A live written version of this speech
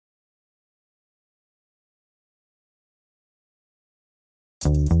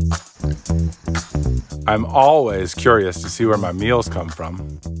I'm always curious to see where my meals come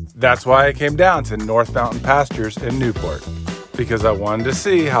from. That's why I came down to North Mountain Pastures in Newport, because I wanted to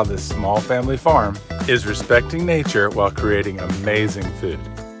see how this small family farm is respecting nature while creating amazing food.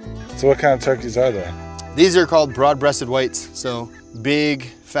 So what kind of turkeys are they? These are called broad-breasted whites, so big,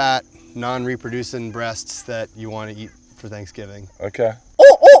 fat, non-reproducing breasts that you want to eat for Thanksgiving. Okay.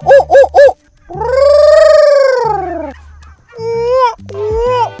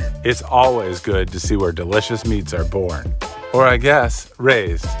 It's always good to see where delicious meats are born, or I guess,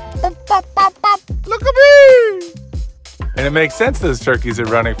 raised. Look at me! And it makes sense those turkeys are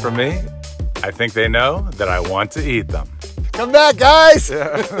running from me. I think they know that I want to eat them. Come back, guys!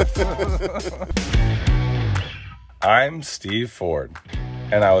 I'm Steve Ford,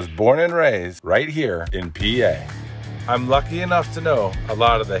 and I was born and raised right here in PA. I'm lucky enough to know a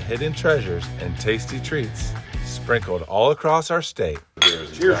lot of the hidden treasures and tasty treats sprinkled all across our state.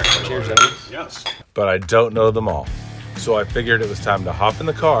 Cheers. Cheers, gentlemen. Yes. But I don't know them all. So I figured it was time to hop in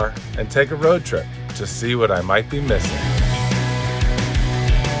the car and take a road trip to see what I might be missing.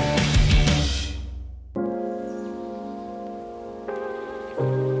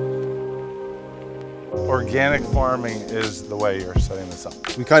 Organic farming is the way you're setting this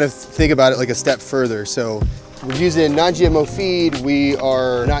up. We kind of think about it like a step further. So we're using non-GMO feed, we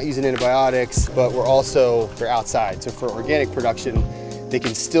are not using antibiotics, but they're outside. So for organic production, they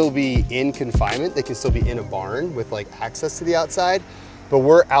can still be in confinement, they can still be in a barn with like access to the outside, but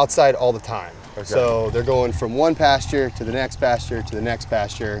we're outside all the time. Okay. So they're going from one pasture to the next pasture to the next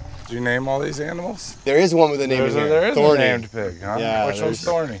pasture. Do you name all these animals? There is one with a name in here. There is Thorny. a named pig, huh? Yeah, which one's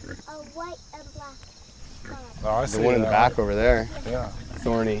Thorny? A white and black. Oh, I see The one in the back over there. Yeah.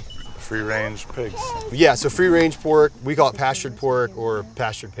 Thorny. Free-range pigs. Yeah, so free-range pork, we call it pastured pork or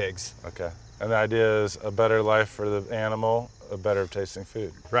pastured pigs. Okay. And the idea is a better life for the animal, a better tasting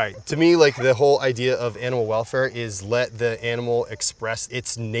food. Right. To me, like the whole idea of animal welfare is let the animal express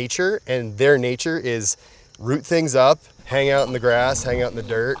its nature, and their nature is root things up, hang out in the grass, hang out in the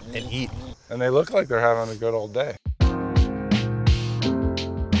dirt, and eat. And they look like they're having a good old day.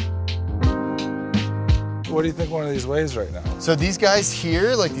 What do you think one of these weighs right now? So these guys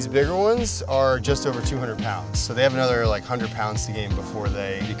here, like these bigger ones, are just over 200 pounds. So they have another like 100 pounds to gain before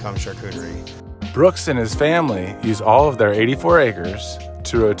they become charcuterie. Brooks and his family use all of their 84 acres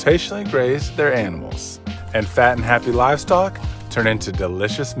to rotationally graze their animals. And fat and happy livestock turn into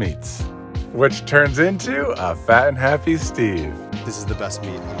delicious meats, which turns into a fat and happy Steve. This is the best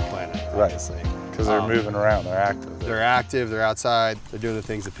meat on the planet, Right. obviously. Because they're moving around, they're active. They're active, they're outside, they're doing the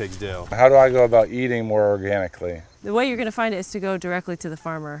things that pigs do. How do I go about eating more organically? The way you're going to find it is to go directly to the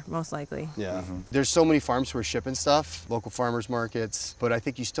farmer, most likely. Yeah. There's so many farms who are shipping stuff, local farmers markets, but I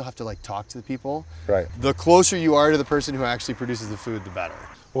think you still have to like talk to the people. Right. The closer you are to the person who actually produces the food, the better.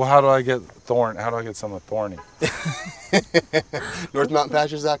 Well, how do I get some of Thorny?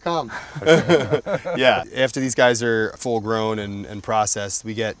 NorthMountainPastures.com. Okay. Yeah, after these guys are full grown and processed,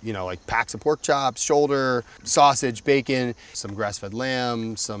 we get, you know, like packs of pork chops, shoulder, sausage, bacon, some grass-fed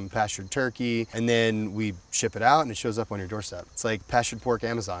lamb, some pastured turkey, and then we ship it out and it shows up on your doorstep. It's like pastured pork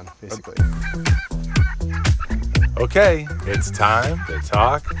Amazon, basically. Okay, it's time to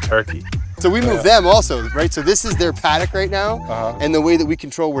talk turkey. So we move them also, right? So this is their paddock right now, and the way that we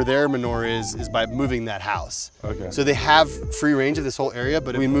control where their manure is by moving that house. Okay. So they have free range of this whole area,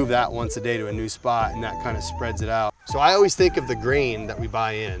 but we move that once a day to a new spot, and that kind of spreads it out. So I always think of the grain that we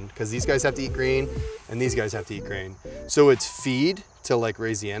buy in, because these guys have to eat grain, and these guys have to eat grain. So it's feed to like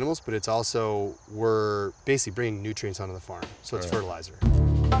raise the animals, but it's also, we're basically bringing nutrients onto the farm. So it's fertilizer.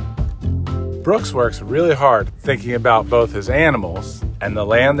 Brooks works really hard thinking about both his animals and the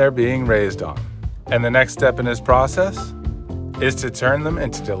land they're being raised on. And the next step in his process is to turn them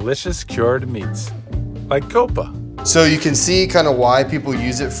into delicious cured meats, like copa. So you can see kind of why people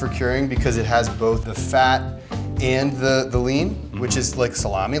use it for curing, because it has both the fat and the lean, which is like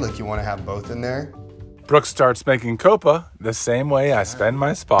salami, like you want to have both in there. Brooks starts making copa the same way I spend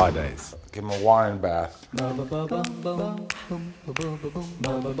my spa days. Give him a wine bath. Yep,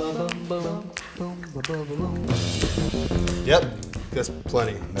 that's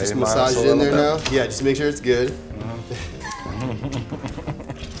plenty. Just minus massage a it in there little now. Yeah, just make sure it's good.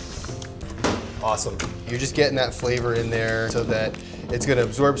 Awesome. You're just getting that flavor in there so that it's gonna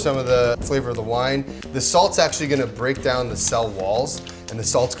absorb some of the flavor of the wine. The salt's actually gonna break down the cell walls, and the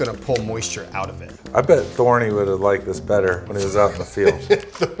salt's gonna pull moisture out of it. I bet Thorny would have liked this better when he was out in the field.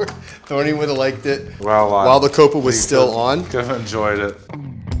 Thorny would have liked it while the copa was still on. Could have enjoyed it.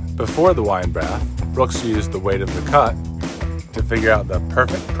 Before the wine bath, Brooks used the weight of the cut to figure out the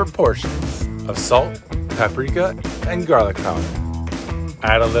perfect proportions of salt, paprika, and garlic powder.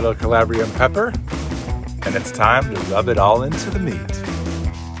 Add a little Calabrian pepper, and it's time to rub it all into the meat.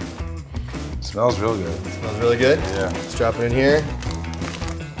 Smells real good. Smells really good? Yeah. Let's drop it in here.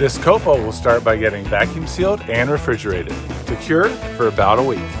 This copa will start by getting vacuum sealed and refrigerated to cure for about a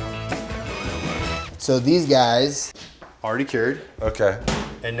week. So these guys already cured. Okay.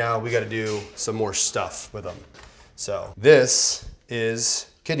 And now we got to do some more stuff with them. So this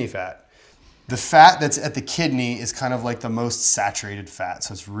is kidney fat. The fat that's at the kidney is kind of like the most saturated fat,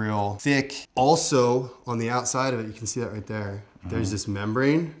 so it's real thick. Also, on the outside of it, you can see that right there, there's this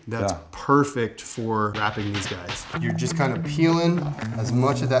membrane that's perfect for wrapping these guys. You're just kind of peeling as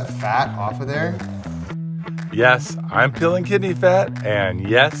much of that fat off of there. Yes, I'm peeling kidney fat, and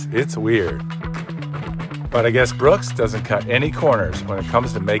yes, it's weird. But I guess Brooks doesn't cut any corners when it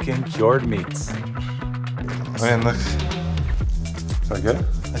comes to making cured meats. Man, look. Is that good?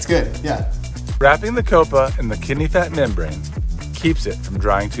 That's good, yeah. Wrapping the copa in the kidney fat membrane keeps it from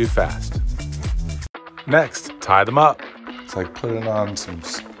drying too fast. Next, tie them up. It's like putting on some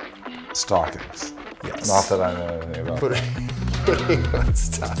stockings. Yes. Not that I know anything about Putting on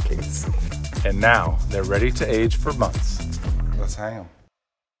stockings. And now they're ready to age for months. Let's hang them.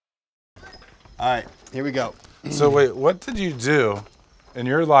 All right, here we go. So wait, what did you do in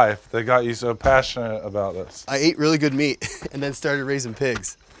your life that got you so passionate about this? I ate really good meat and then started raising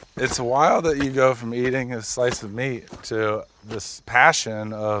pigs. It's wild that you go from eating a slice of meat to this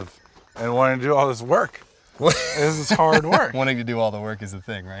passion of and wanting to do all this work. This is hard work. Wanting to do all the work is the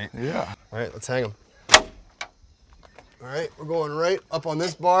thing, right? Yeah. All right, let's hang them. All right, we're going right up on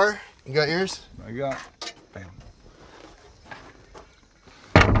this bar. You got yours? I got. Bam.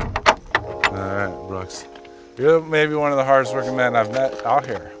 All right, Brooks. You're maybe one of the hardest working men I've met out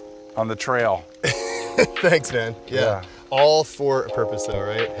here on the trail. Thanks, man. Yeah. All for a purpose, though,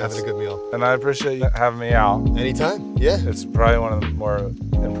 right? Having a good meal. And I appreciate you having me out. Anytime. Yeah. It's probably one of the more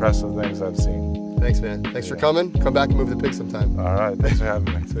impressive things I've seen. Thanks, man. Thanks for coming. Come back and move the pig sometime. All right. Thanks for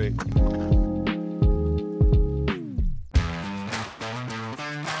having me. Sweet.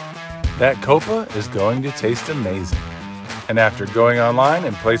 That copa is going to taste amazing. And after going online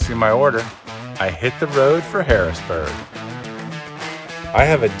and placing my order, I hit the road for Harrisburg. I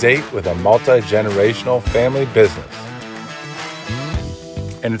have a date with a multi-generational family business.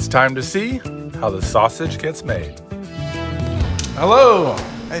 And it's time to see how the sausage gets made. Hello.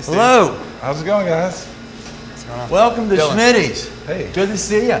 Hey, Steve. Hello. How's it going, guys? What's going on? Welcome to Dylan. Schmitty's. Hey. Good to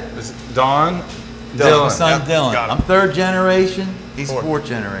see you. This is Don. My son Yep, Dylan. got him. I'm third generation. He's Fourth. fourth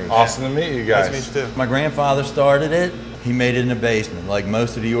generation. Awesome to meet you guys. Nice to meet you too. My grandfather started it. He made it in the basement, like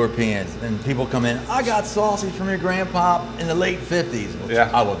most of the Europeans. And people come in, I got sausage from your grandpa in the late 50s. Which Yeah.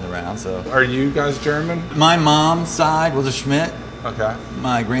 I wasn't around, so. Are you guys German? My mom's side was a Schmidt. Okay.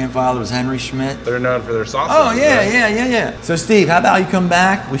 My grandfather was Henry Schmidt. They're known for their sausage. Oh, yeah. So, Steve, how about you come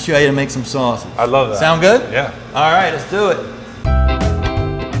back? We show you how to make some sausage. I love that. Sound good? Yeah. All right, let's do it.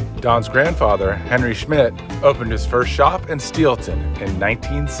 Don's grandfather, Henry Schmidt, opened his first shop in Steelton in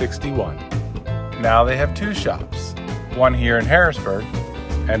 1961. Now they have two shops, one here in Harrisburg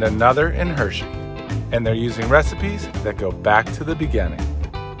and another in Hershey. And they're using recipes that go back to the beginning.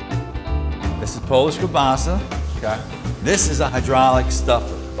 This is Polish kielbasa. Okay. This is a hydraulic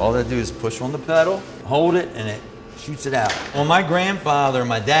stuffer. All they do is push on the pedal, hold it, and it shoots it out. When my grandfather and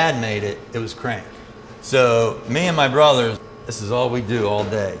my dad made it, it was crank. So me and my brothers, this is all we do all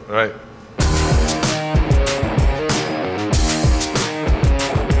day. Right.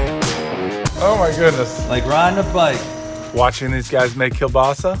 Oh my goodness. Like riding a bike. Watching these guys make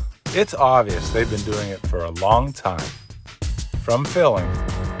kielbasa, it's obvious they've been doing it for a long time. From filling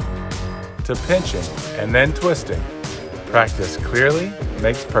to pinching and then twisting, practice clearly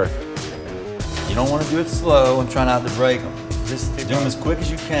makes perfect. You don't want to do it slow and try not to break them. Just do them as quick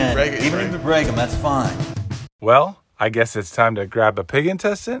as you can. Break it, Even break if you it. break them, that's fine. Well, I guess it's time to grab a pig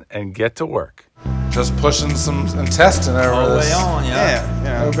intestine and get to work. Just pushing some intestine over All the this. way on, Yeah,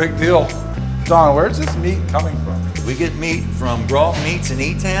 No you know. big deal. Don, where's this meat coming from? We get meat from Groff Meats in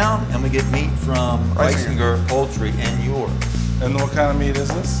E-Town, and we get meat from Reisinger. Reisinger Poultry in York. And what kind of meat is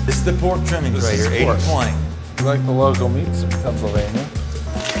this? This is the pork trimming This is grater, pork. 80/20. You like the local meats in Pennsylvania?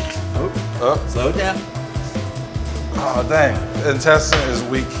 Oh, Slow it down. oh dang. The intestine is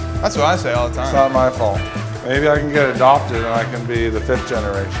weak. That's what I say all the It's time. not my fault. Maybe I can get adopted and I can be the 5th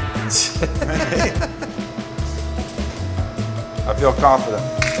generation. I feel confident.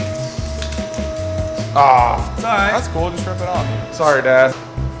 Ah, It's all right. That's cool, just rip it off. sorry, Dad.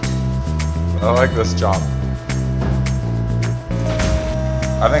 I like this job.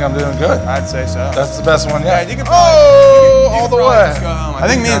 I think I'm doing good. I'd say so. That's the best one yet. Yeah, you could probably, all the way. Just go home. I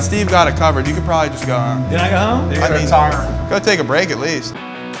think me and Steve got it covered. You could probably just go home. Did I go home? I mean, go take a break at least.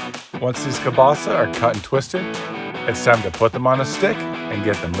 Once these kielbasa are cut and twisted, it's time to put them on a stick and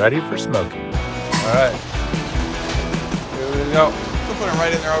get them ready for smoking. All right. Here we go. We'll put them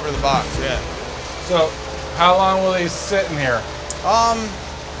right in there over the box, yeah. So, how long will these sit in here?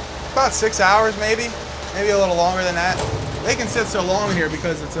 About 6 hours maybe. Maybe a little longer than that. They can sit so long here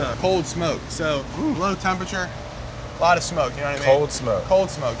because it's a cold smoke. So low temperature, a lot of smoke, you know what I mean? Cold smoke.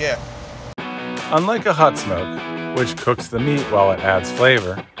 Cold smoke, yeah. Unlike a hot smoke, which cooks the meat while it adds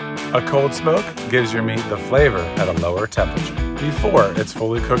flavor, a cold smoke gives your meat the flavor at a lower temperature before it's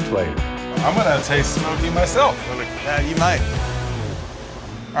fully cooked later. I'm gonna taste smoky myself. Yeah, you might.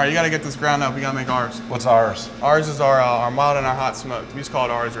 All right, you gotta get this ground up. We gotta make ours. What's ours? Ours is our mild and our hot smoked. We just call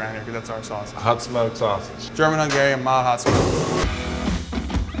it ours around here because that's our sausage. Hot smoked sausage. German-Hungarian mild hot smoked.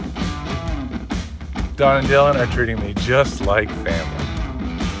 Don and Dylan are treating me just like family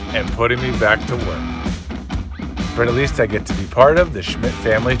and putting me back to work. But at least I get to be part of the Schmidt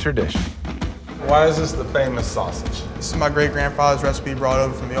family tradition. Why is this the famous sausage? This is my great-grandfather's recipe brought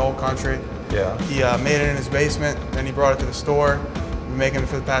over from the old country. Yeah. He made it in his basement, then he brought it to the store. We've been making it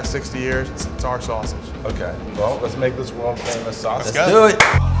for the past 60 years. It's our sausage. Okay, well, let's make this world famous sausage. Let's Do it.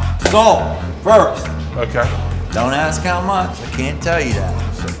 Salt first. Okay, Don't ask how much. I can't tell you that.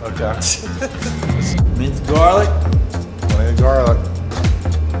 okay. Minced garlic. Plenty of garlic.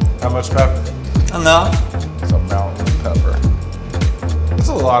 How much pepper? Enough. Some mountain pepper. That's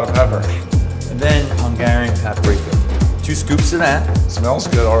a lot of pepper. And then Hungarian paprika. 2 scoops of that. Smells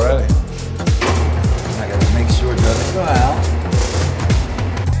good already. I gotta make sure it doesn't go out.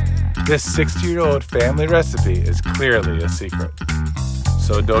 This 60-year-old family recipe is clearly a secret.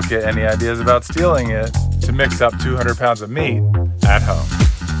 So don't get any ideas about stealing it to mix up 200 pounds of meat at home.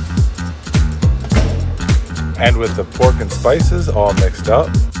 And with the pork and spices all mixed up,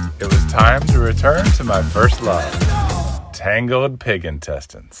 it was time to return to my first love, tangled pig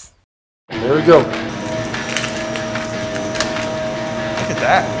intestines. Here we go. Look at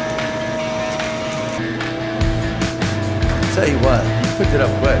that. Tell you what, you picked it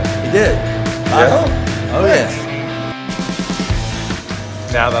up quick. You did. Yeah? Oh yeah.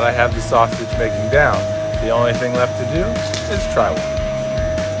 Now that I have the sausage making down, the only thing left to do is try one.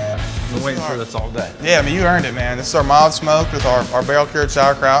 I've been waiting for this all day. Yeah, I mean, you earned it, man. This is our mild smoked with our barrel-cured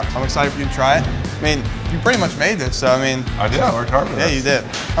sauerkraut. I'm excited for you to try it. I mean, you pretty much made this, so I mean. I did. I worked hard for Yeah, this. you did.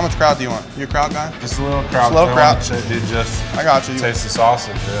 How much kraut do you want? You a kraut guy? Just a little kraut. Slow kraut. Dude, just I got you. taste the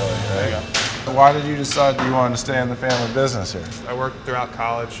sausage, really. There you Right? go. Why did you decide that you wanted to stay in the family business here? I worked throughout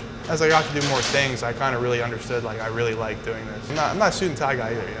college. As I got to do more things, I kind of really understood, like, I really like doing this. I'm not a suit and tie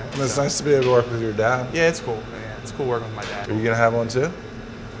guy either, yeah. It's nice to be able to work with your dad. Yeah, it's cool. Yeah, it's cool working with my dad. Are you gonna have one too?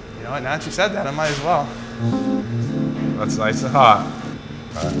 You know what, now that you said that, I might as well. That's nice and hot.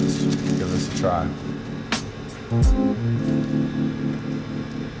 All right, let's give this a try.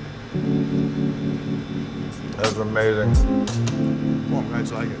 That's amazing. Well, I'm glad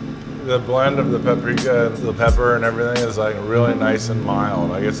you like it. The blend of the paprika, the pepper, and everything is like really nice and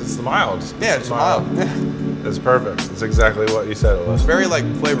mild. I guess it's the mild. Yeah, it's mild. It's perfect. It's exactly what you said it was. Very, like,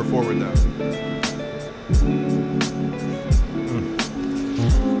 flavor forward, though.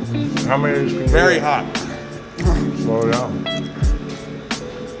 How many of these can you Very eat? hot. Slow it down. I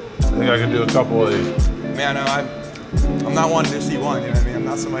think I could do a couple of these. Man, no, I'm not one to just eat one, you know what I mean? I'm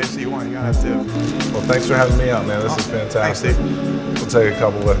not somebody to just eat one, you gotta have two. Well, thanks for having me out, man. This is fantastic. Thanks, We'll take a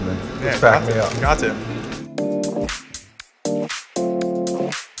couple with me. Yeah, Pack me up. Got to.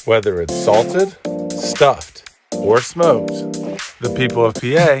 Whether it's salted, stuffed, or smoked, the people of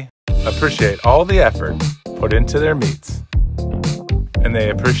PA appreciate all the effort put into their meats. And they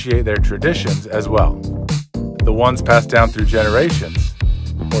appreciate their traditions as well. The ones passed down through generations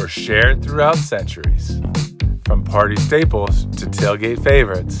or shared throughout centuries. From party staples to tailgate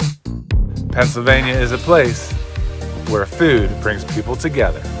favorites, Pennsylvania is a place where food brings people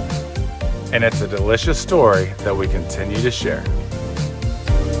together. And it's a delicious story that we continue to share.